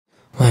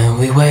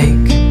we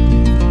wake,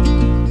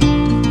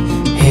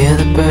 hear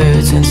the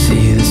birds and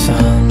see the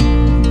sun.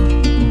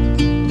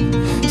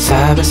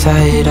 Side by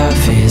side our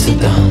fears are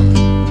done.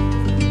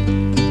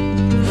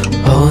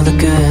 Oh, the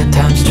good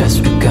times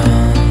just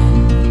begun.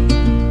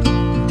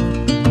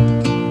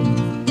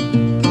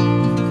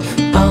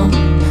 Oh,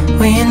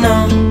 we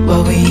know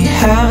what we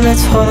have,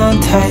 let's hold on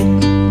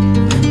tight.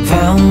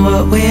 Found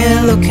what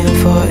we're looking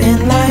for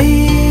in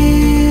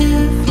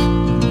life.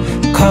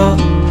 Call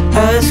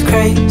us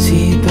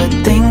crazy, but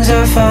things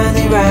are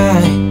finally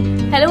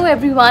right. Hello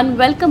everyone,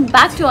 welcome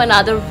back to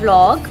another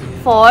vlog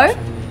for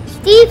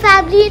the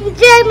family in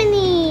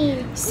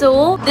Germany.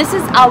 So this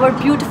is our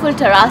beautiful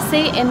terrace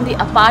in the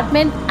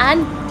apartment,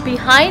 and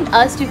behind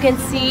us you can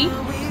see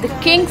the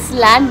King's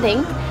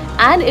Landing,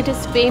 and it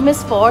is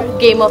famous for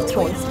Game of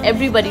Thrones.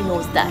 Everybody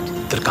knows that.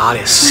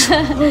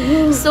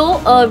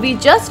 So we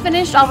just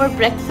finished our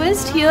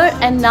breakfast here,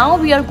 and now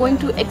we are going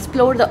to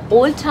explore the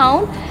old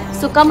town.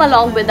 So come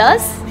along with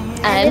us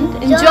and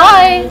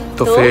enjoy.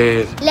 So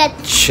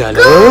Let's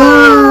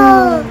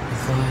go.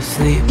 Before I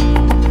sleep,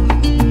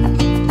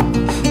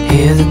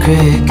 hear the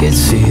crickets,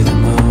 see the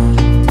moon.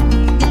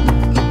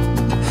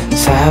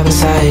 Side by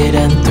side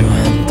and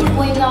through.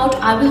 Going out,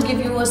 I will give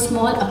you a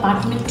small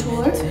apartment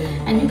tour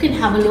and you can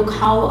have a look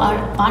how our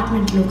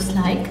apartment looks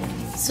like.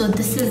 So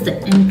this is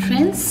the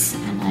entrance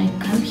and I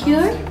come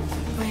here,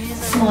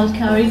 small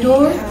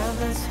corridor.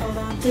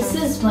 This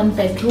is one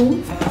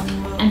bedroom,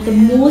 and the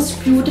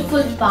most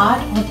beautiful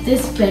part of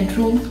this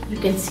bedroom you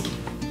can see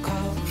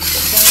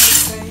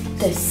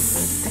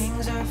this,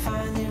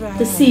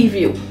 the sea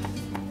view.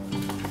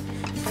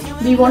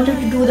 We wanted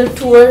to do the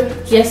tour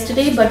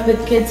yesterday, but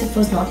with kids it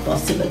was not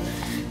possible.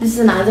 This is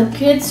another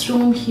kids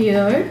room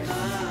here,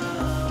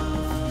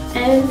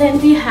 and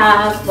then we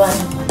have one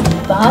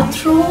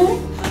bathroom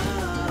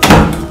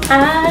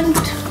and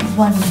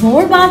one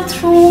more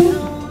bathroom.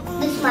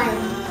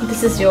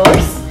 This is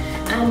yours,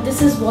 and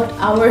this is what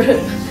our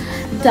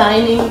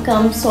dining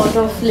cum sort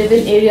of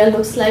living area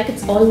looks like.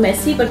 It's all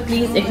messy, but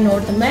please ignore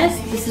the mess.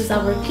 This is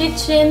our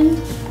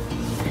kitchen,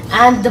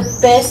 and the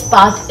best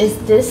part is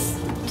this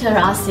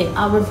terrace,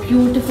 our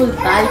beautiful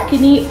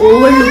balcony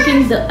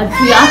overlooking the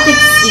Adriatic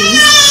Sea.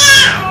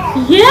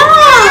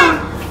 Yeah!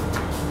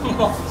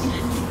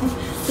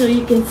 So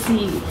you can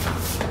see.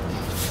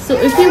 So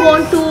if you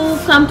want to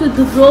come to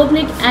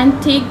Dubrovnik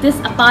and take this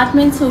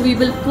apartment, so we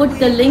will put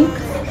the link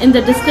in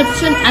the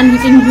description and you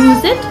can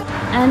use it.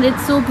 And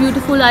it's so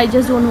beautiful, I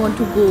just don't want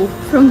to go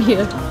from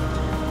here.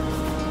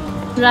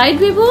 Right,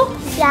 Bibo?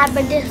 Yeah,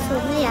 but there's so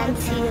many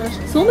ants here.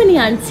 So many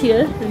ants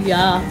here.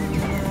 Yeah.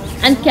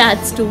 And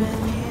cats too.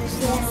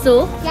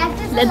 So,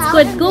 let's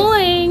get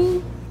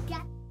going.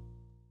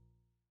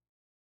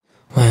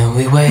 When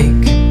we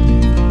wake,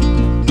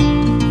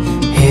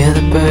 hear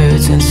the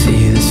birds and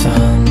see the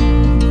sun.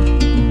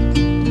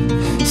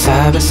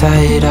 Side by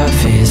side our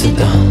fears are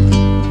done.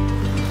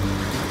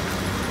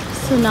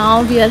 So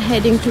now we are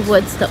heading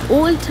towards the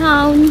old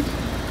town.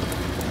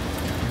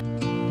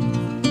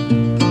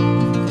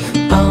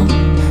 Oh,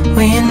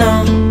 we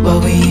know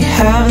what we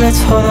have,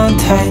 let's hold on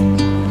tight.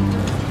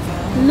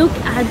 Look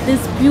at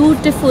this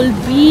beautiful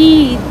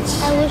beach.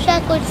 I wish I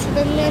could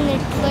swim in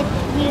it, but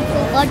we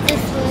forgot to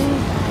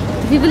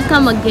swim. We will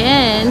come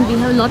again. We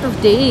have a lot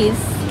of days.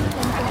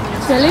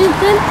 Shall we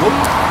then?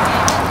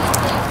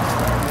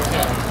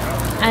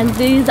 And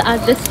these are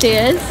the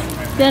stairs.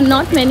 There are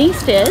not many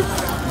stairs.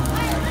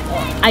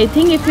 I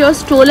think if your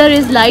stroller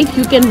is light,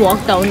 you can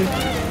walk down.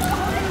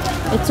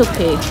 It's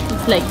okay.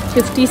 It's like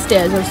 50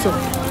 stairs or so.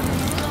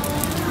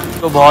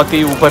 तो बहुत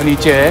ही ऊपर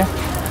नीचे है,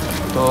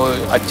 तो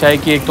अच्छा है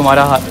कि एक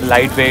तुम्हारा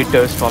लाइट वेट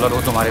स्ट्रॉलर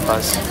हो तुम्हारे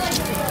पास.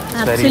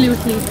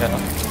 Absolutely.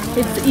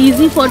 It's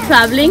easy for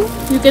traveling.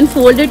 You can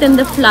fold it in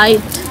the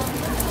flight,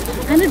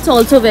 and it's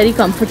also very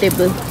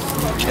comfortable.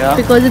 Yeah.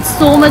 Because it's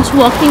so much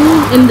walking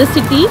in the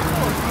city,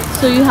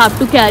 so you have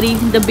to carry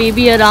the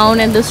baby around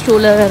and the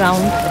stroller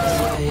around.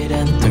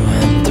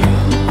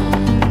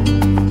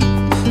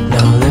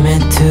 No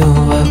limit to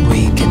what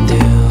we can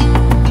do.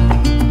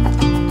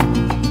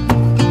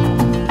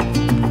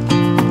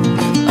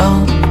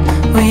 Oh,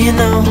 we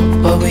know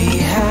what we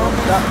have.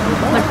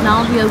 But now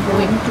we are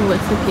going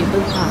towards the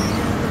cable car.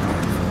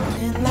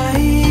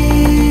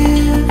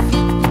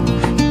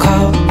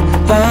 Call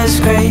us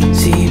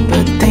crazy,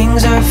 but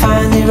things are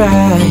finally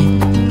right.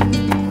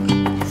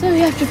 So we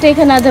have to take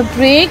another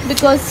break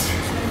because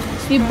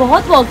we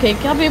बहुत walk है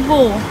क्या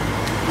बेबो?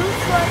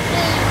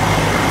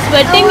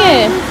 Sweating है?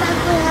 I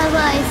could have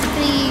ice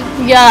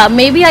cream. Yeah,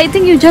 maybe I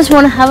think you just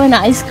want to have an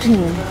ice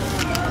cream,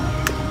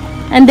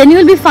 and then you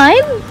will be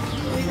fine.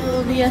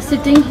 So we are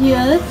sitting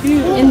here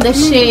in the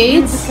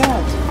shades.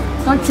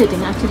 Not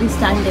sitting, actually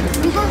standing.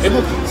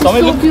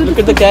 Someone look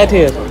at the cat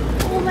here.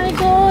 Oh my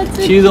God!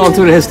 She is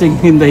also resting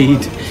in the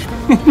heat.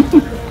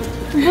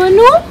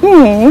 Banu,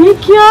 ये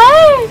क्या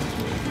है?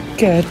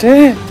 Cat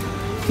है.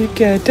 ये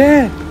cat है.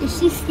 Is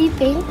she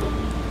sleeping?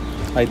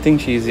 I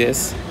think she is,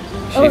 yes.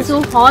 Oh,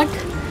 so hot,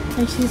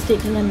 and she's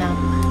taking a nap.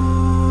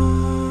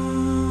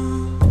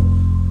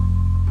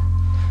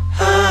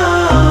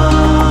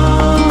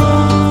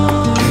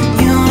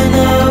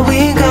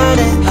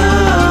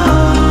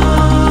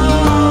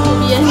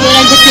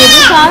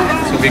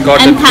 we got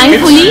and the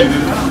thankfully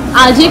tickets.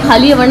 आज ही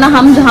खाली है, वरना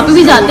हम जहाँ पे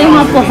भी जाते हैं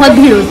वहाँ बहुत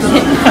भीड़ होती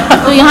है।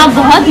 तो यहाँ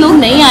बहुत लोग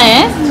नहीं आए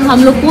हैं, हम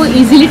लोग को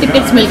इजीली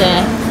टिकट्स मिल गए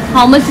हैं।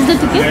 How much is the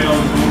ticket?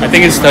 I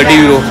think it's 30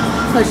 euro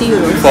 30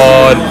 euros.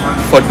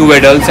 for 2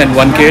 adults and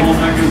 1 kid.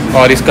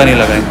 और इसका नहीं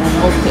लगा है।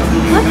 Okay,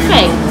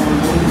 perfect.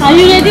 Are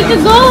you ready to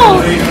go?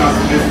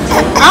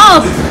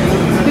 Up.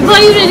 Before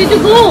you ready to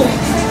go?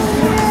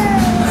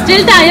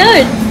 Still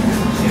tired?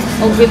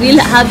 Okay,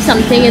 we'll have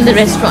something in the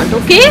restaurant.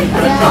 Okay?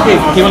 Okay,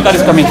 cable car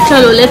is coming.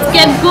 Chalo, let's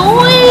get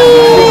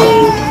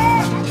going.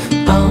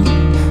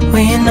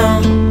 We know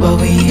what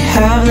we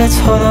have, let's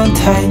hold on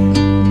tight.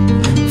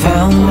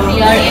 Found what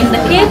We are in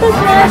the cable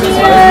car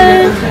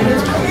here.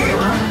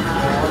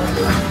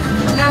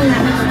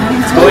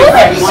 It's going.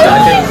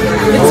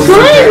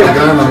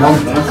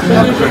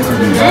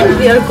 And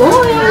we are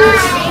going.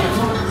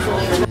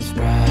 is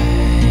right.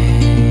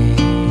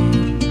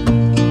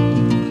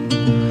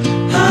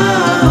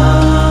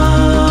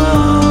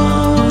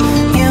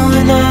 You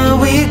and I,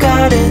 we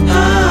got it.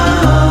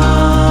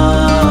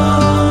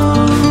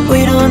 We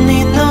don't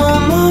need no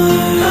more.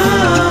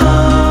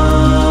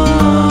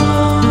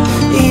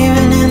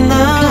 Even in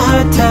the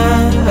hard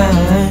times,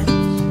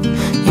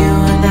 you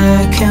and I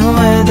can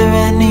weather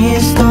any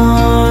storm.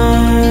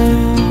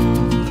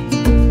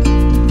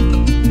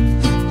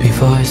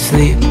 Before I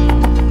sleep,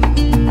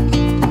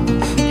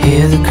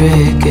 hear the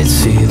crickets,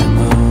 see the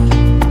moon,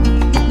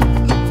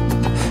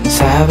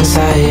 side by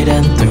side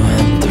and through.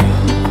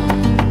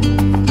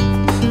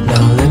 No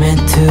limit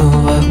to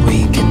what we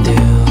can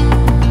do.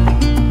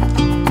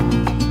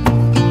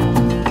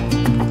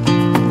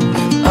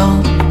 Oh,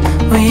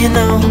 we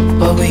know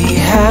what we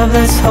have,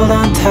 let's hold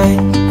on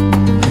tight.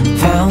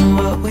 Found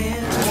what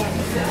we're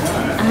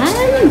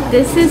And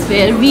this is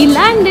where we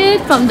landed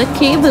from the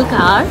cable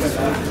car.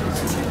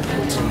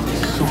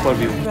 Super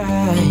view.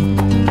 right.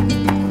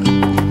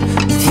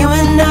 With you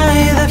and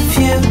I, the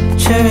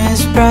future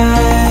is bright.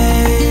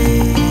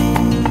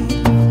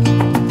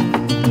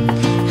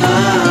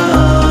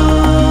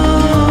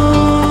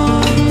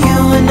 You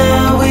and I,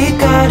 we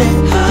got it.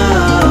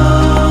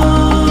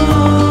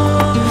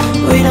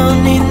 We don't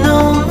need no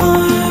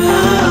more.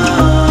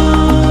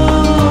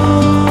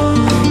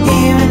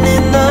 Even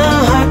in the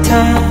hard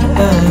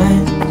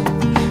times,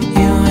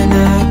 you and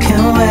I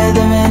can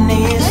weather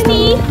any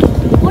storm.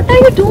 What are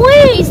you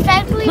doing? It's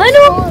time to eat Manu,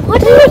 stores.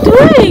 what are you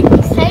doing?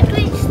 It's time to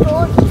eat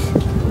stores.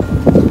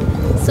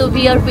 So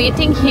we are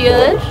waiting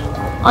here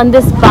on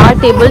this bar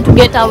table to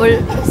get our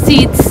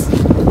seats.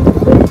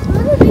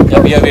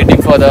 Yeah, we are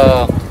waiting for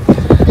the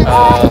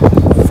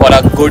for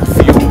a good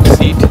view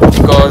seat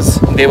because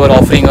they were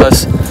offering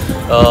us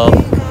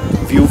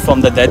view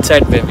from the that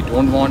side where we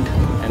don't want,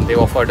 and they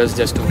offered us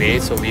just to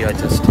wait. So we are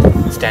just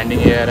standing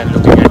here and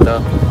looking at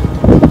the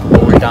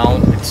old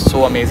town. It's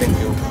so amazing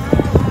view.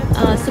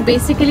 So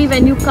basically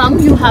when you come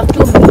you have to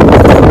book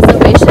a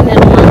reservation in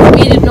advance.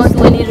 We did not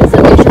do any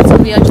reservation, so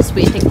we are just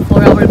waiting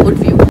for our good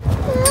view.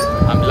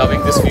 I'm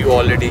loving this view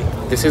already.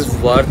 This is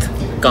worth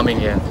coming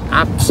here.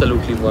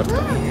 Absolutely worth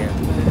coming here.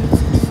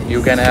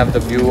 You can have the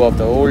view of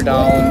the old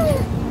town,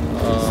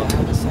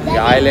 the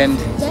island,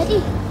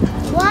 Daddy,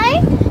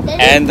 why?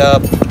 Daddy, and the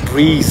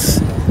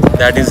breeze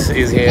that is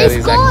here it's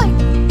is gone.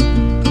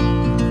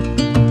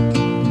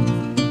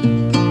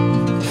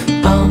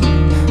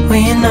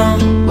 We know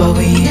what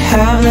we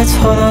have, let's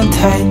hold on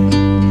tight.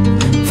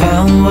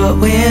 Found what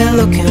we're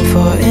looking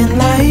for in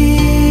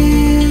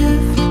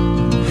life.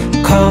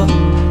 Call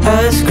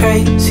us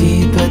crazy,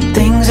 but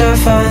things are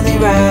finally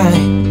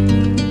right.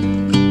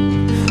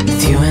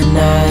 With you and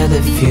I,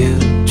 the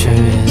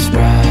future is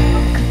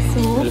bright.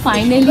 So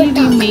finally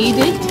we made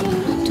it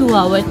to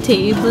our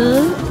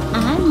table,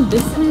 and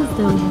this is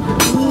the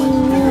view.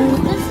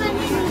 This one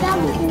is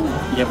dumb.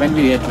 Yeah, when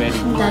we get ready.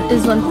 That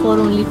is one for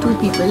only 2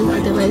 people,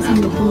 otherwise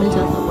हम लोग को मिल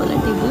जाता वाला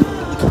table.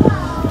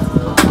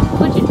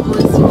 But it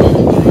was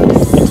very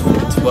nice.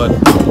 It's worth.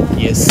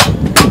 Yes,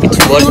 it's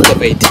worth the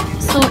wait.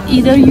 So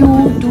either you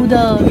do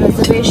the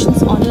reservations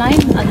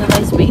online,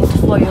 otherwise wait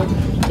for your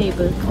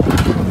table.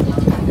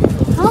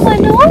 How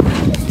Manu?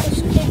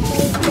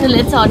 So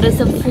let's order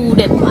some food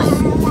and wine.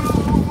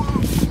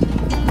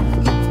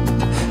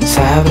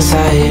 Side by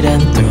side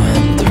and through.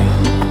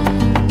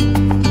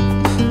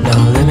 No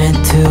limit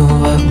to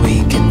what we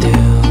can do.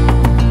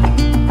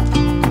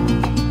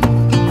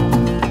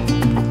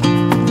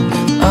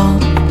 Oh,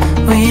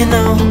 we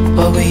know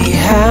what we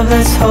have,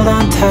 let's hold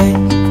on tight.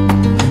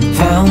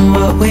 Found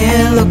what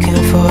we're looking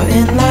for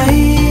in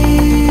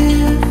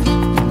life.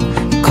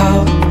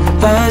 Call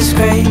us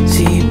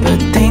crazy, but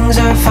things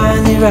are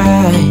finally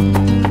right.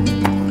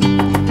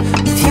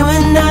 With you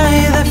and I,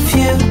 the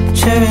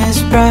future is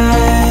bright.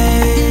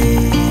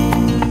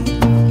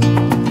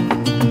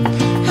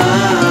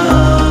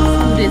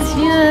 Food is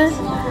here.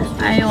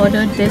 I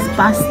ordered this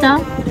pasta.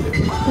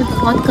 It's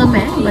बहुत कम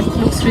है, but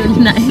looks really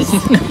nice.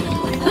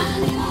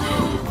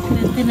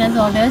 Nitin has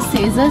ordered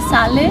Caesar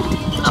salad,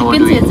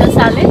 chicken Caesar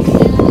salad.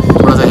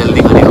 थोड़ा सा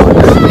healthy खाने का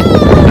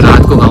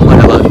रात को खाऊंगा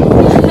ना बाद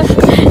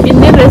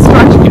Indian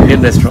restaurant.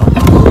 Indian restaurant.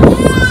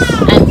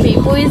 And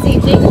Pepo is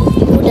eating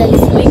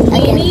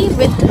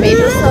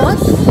tomato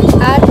sauce.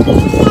 And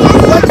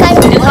what kind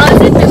of And how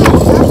is it?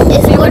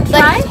 It's You good, would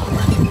try?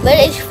 but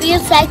it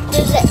feels like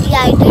this.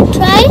 Yeah, I did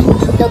try.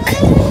 Look,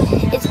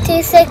 it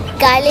tastes like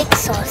garlic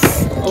sauce.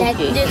 Like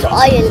Okay. this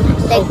oil,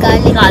 like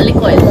garlic. Garlic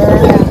oil.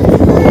 Yeah.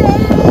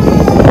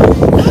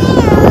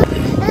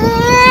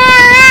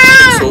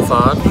 So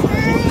far,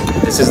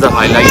 this is the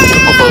highlight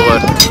of our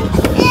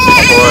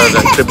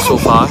trip so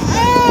far.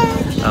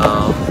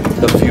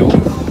 The view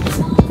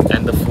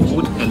and the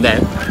food, and then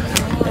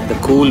the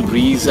cool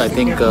breeze. I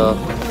think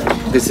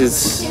this is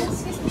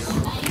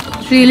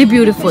Really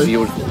beautiful.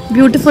 beautiful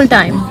Beautiful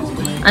time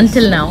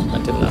until now.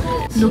 until now.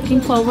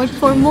 Looking forward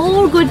for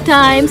more good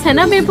times. है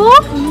ना बेबो?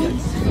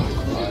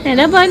 है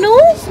ना बानू?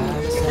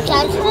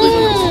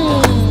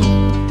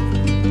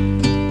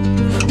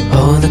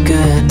 Oh, the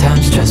good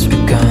times just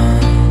begun.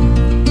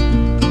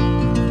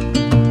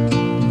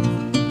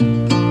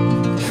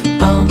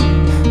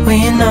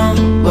 We know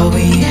what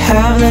we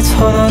have, let's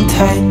hold on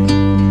tight.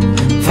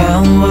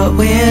 Found what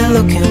we're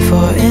looking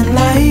for in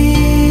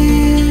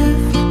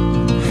life.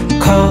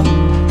 Call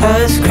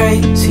us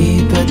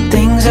crazy, but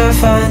things are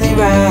finally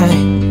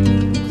right.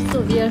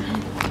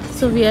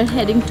 So we are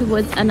heading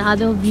towards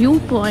another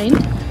viewpoint.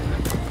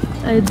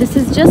 This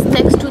is just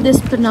next to this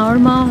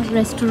Panorama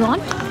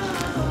Restaurant,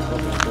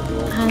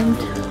 and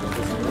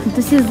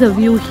this is the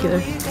view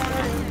here.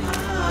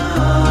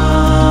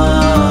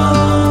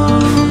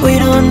 We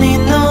don't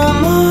need no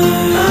more.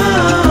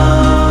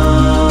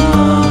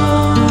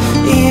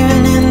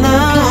 Even in the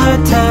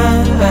hard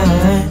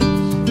times,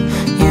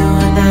 you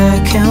and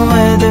I can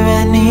weather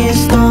any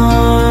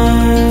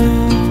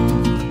storm.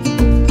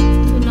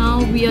 So now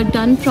we are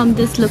done from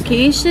this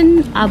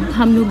location. अब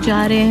हम लोग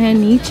जा रहे हैं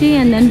नीचे,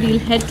 and then we'll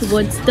head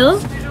towards the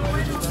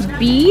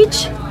beach.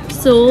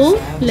 So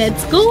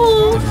let's go.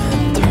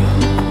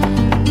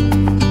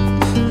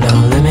 No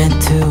limit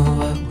to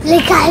what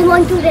Like I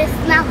want to rest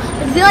now.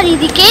 We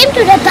already came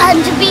to the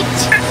Banje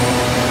Beach.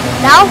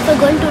 Now we're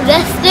going to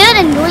rest there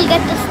and we'll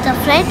get the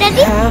stuff right we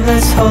ready. have,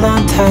 let's hold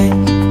on tight.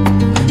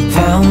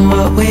 Found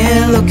what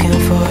we're looking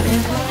for.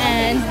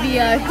 And we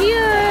are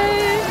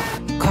here.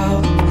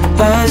 Call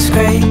us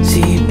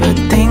crazy, but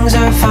things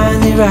are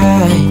finally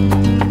right.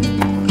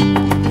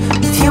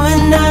 With you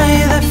and I,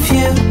 the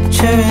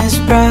future is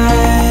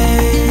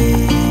bright.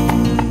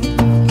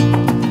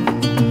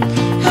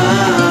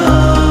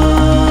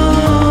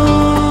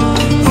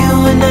 You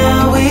and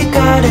I, we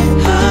got it.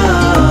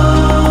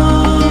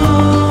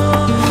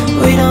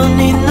 We don't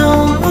need no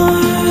more.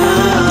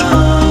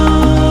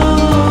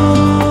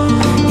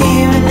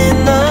 Even in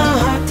the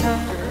hard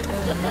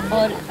times.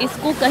 और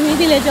इसको कहीं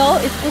भी ले जाओ,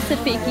 इसको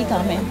सिर्फ एक ही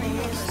काम है,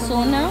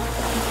 सोना,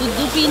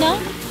 दूध पीना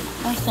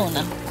और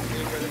सोना.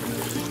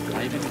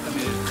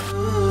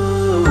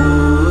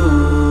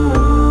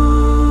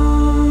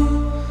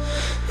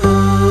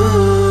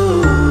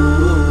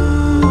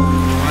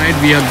 Alright,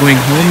 we are going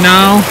home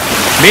now.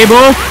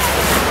 Bebo,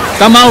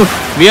 come out.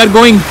 We are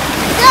going.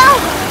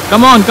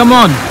 Come on, come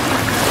on.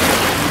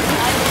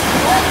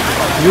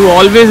 You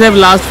always have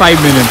last 5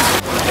 minutes.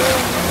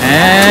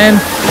 And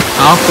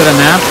after a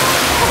nap,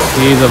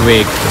 he is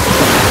awake.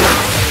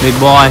 Big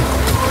boy.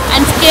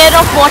 And scared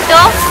of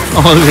water?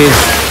 Always.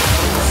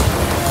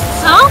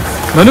 Huh?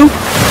 Manu,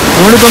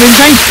 you want to come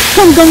inside?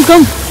 Come, come,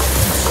 come.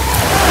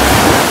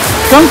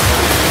 Come.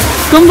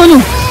 Come, Manu.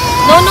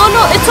 No, no,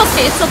 no. It's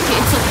okay. It's okay.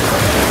 It's okay.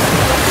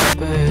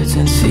 Birds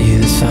and see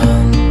the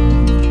sun.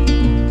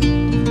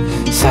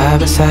 Side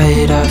by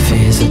side, our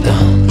fears are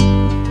done.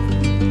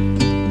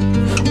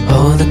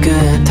 Oh, the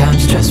good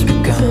times just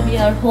begun. We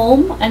are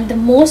home, and the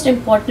most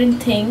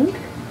important thing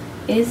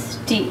is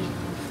tea.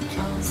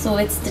 So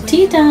it's the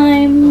tea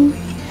time.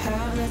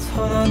 Let's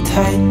hold on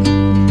tight.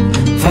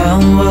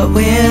 Found what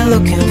we're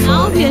looking for.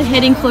 Now we are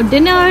heading for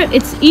dinner.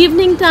 It's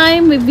evening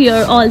time. We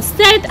are all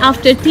set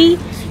after tea,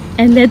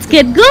 and let's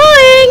get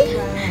going.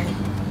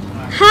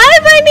 Hi,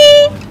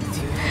 Bunny.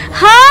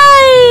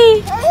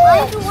 Hi.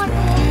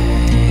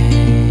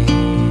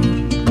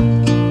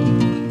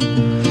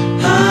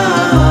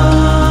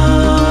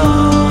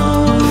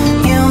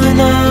 You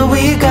and I,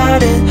 we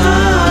got it.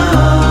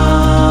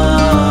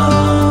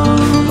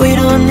 We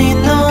don't need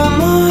no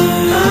more.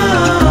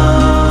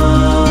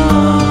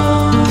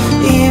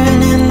 Even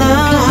in the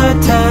hard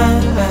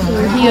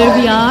times. Here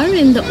we are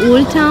in the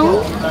old town.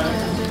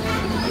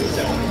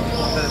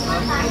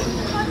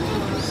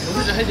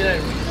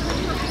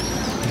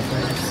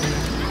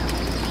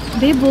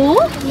 Bebo,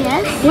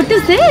 Yes. what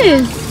is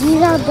this?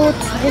 These are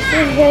boats. This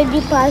is where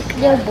they park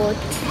their boats.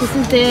 This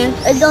is their.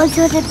 And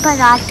also the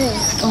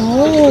paratas.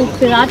 Oh,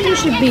 pirata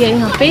should be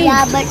here pe.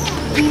 Yeah, but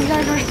these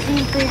are not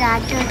real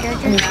paratas. They're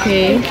just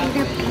Okay. taking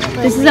the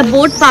people. This is a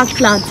boat park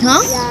class,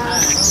 huh?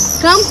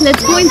 Yeah. Come,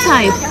 let's go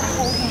inside.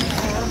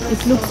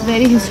 It looks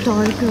very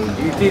historical.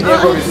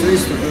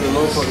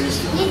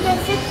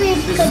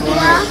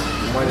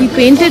 He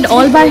painted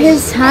all by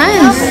his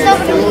hands.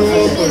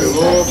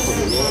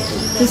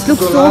 This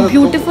looks so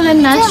beautiful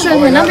and natural,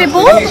 है ना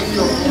Bebo?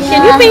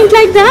 Can you paint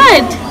like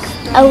that?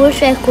 I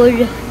wish I could.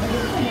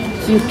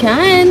 You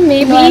can,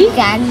 maybe. No, I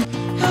can.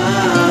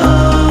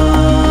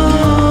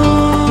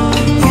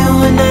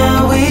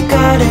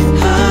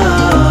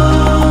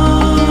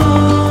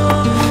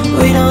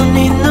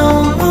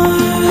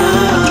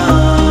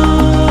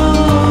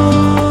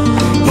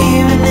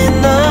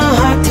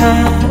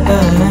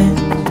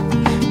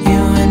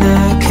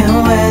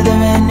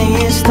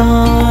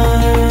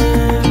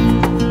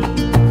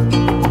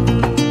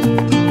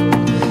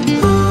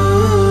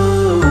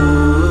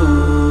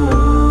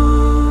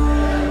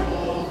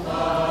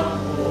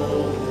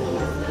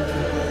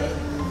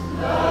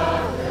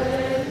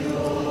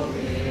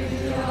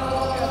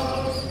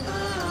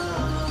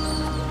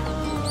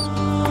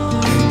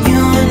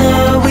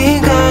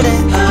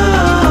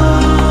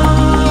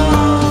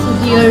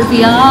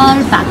 we are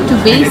back to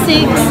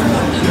basics.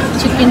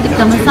 Chicken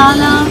tikka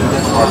masala,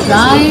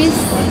 rice,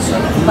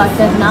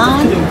 butter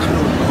naan,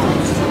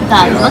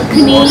 dal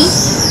makhani,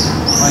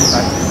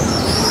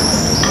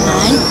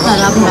 and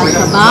panorama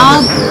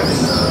kebab,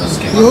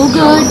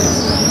 yogurt,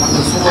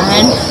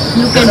 and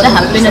look at the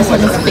happiness on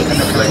his face.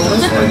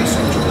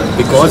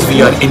 Because we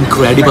are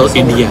incredible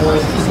India.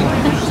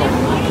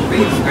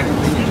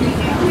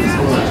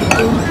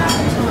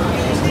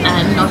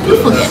 And not to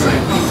forget,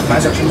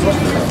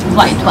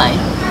 white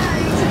wine.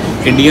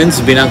 Indians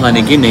बिना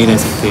खाने के नहीं रह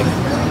सकते.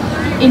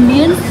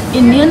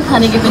 Indian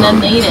खाने के बिना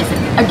नहीं रह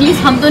सकते. At least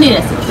हम तो नहीं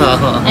रह सकते.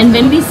 And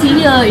when we see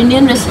a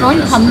Indian restaurant,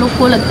 हम लोग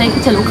को लगता है कि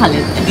चलो खा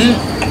लेते हैं.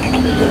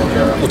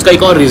 उसका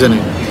एक और रीज़न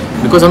है.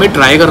 Because हमें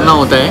ट्राई करना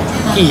होता है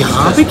कि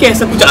यहाँ पे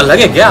कैसा कुछ अलग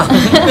है क्या?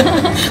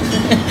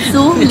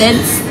 So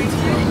let's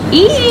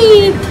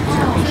eat.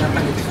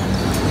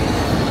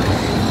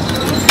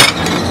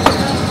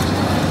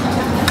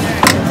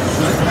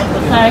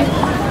 Hi.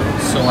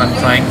 So I'm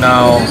trying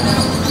now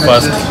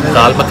first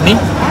dal makhani.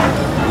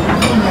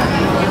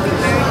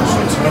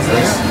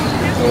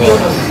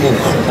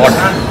 Hot.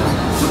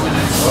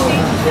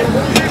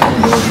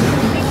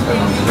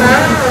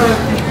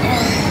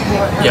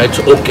 Yeah, it's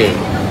okay.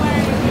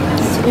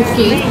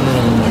 Okay.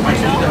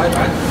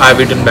 I've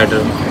eaten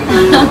better.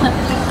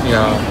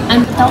 Yeah.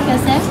 And बताओ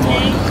कैसा है?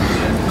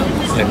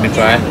 Let me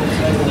try.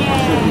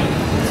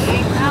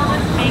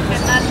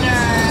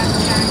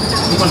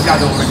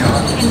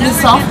 Is it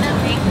soft?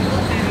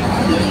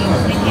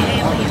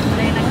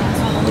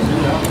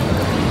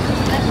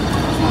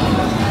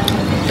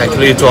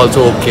 Actually, it's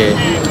also okay.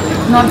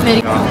 Not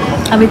very.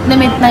 अब इतने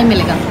में इतना ही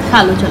मिलेगा.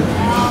 खा लो चलो.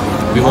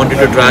 We wanted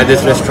to try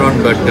this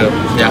restaurant, but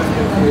yeah,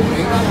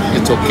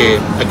 it's okay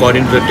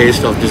according to the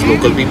taste of these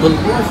local people.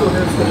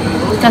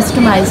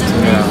 Customized.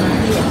 Yeah.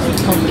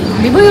 Okay.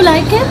 Bibu, you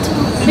like it?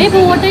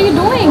 Bibu, what are you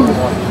doing?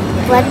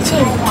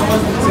 Watching.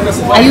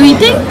 Are you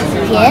eating?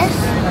 Yes.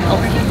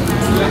 Okay.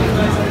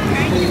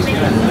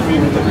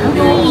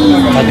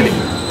 Agree.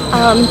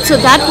 So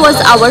that was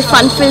our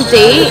fun-filled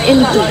day in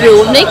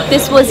Dubrovnik.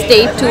 This was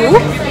day 2.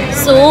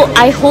 So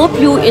I hope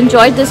you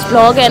enjoyed this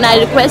vlog, and I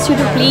request you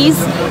to please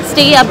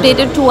stay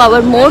updated to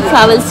our more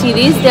travel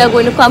series. They are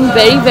going to come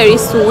very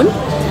soon.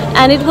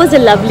 And it was a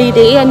lovely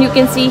day, and you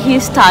can see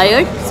he's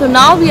tired. So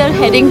now we are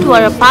heading to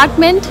our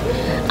apartment.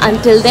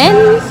 Until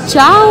then,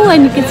 ciao.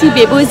 And you can see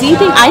Bebo is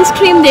eating ice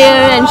cream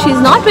there, and she's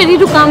not ready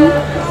to come.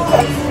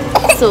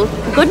 So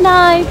good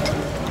night.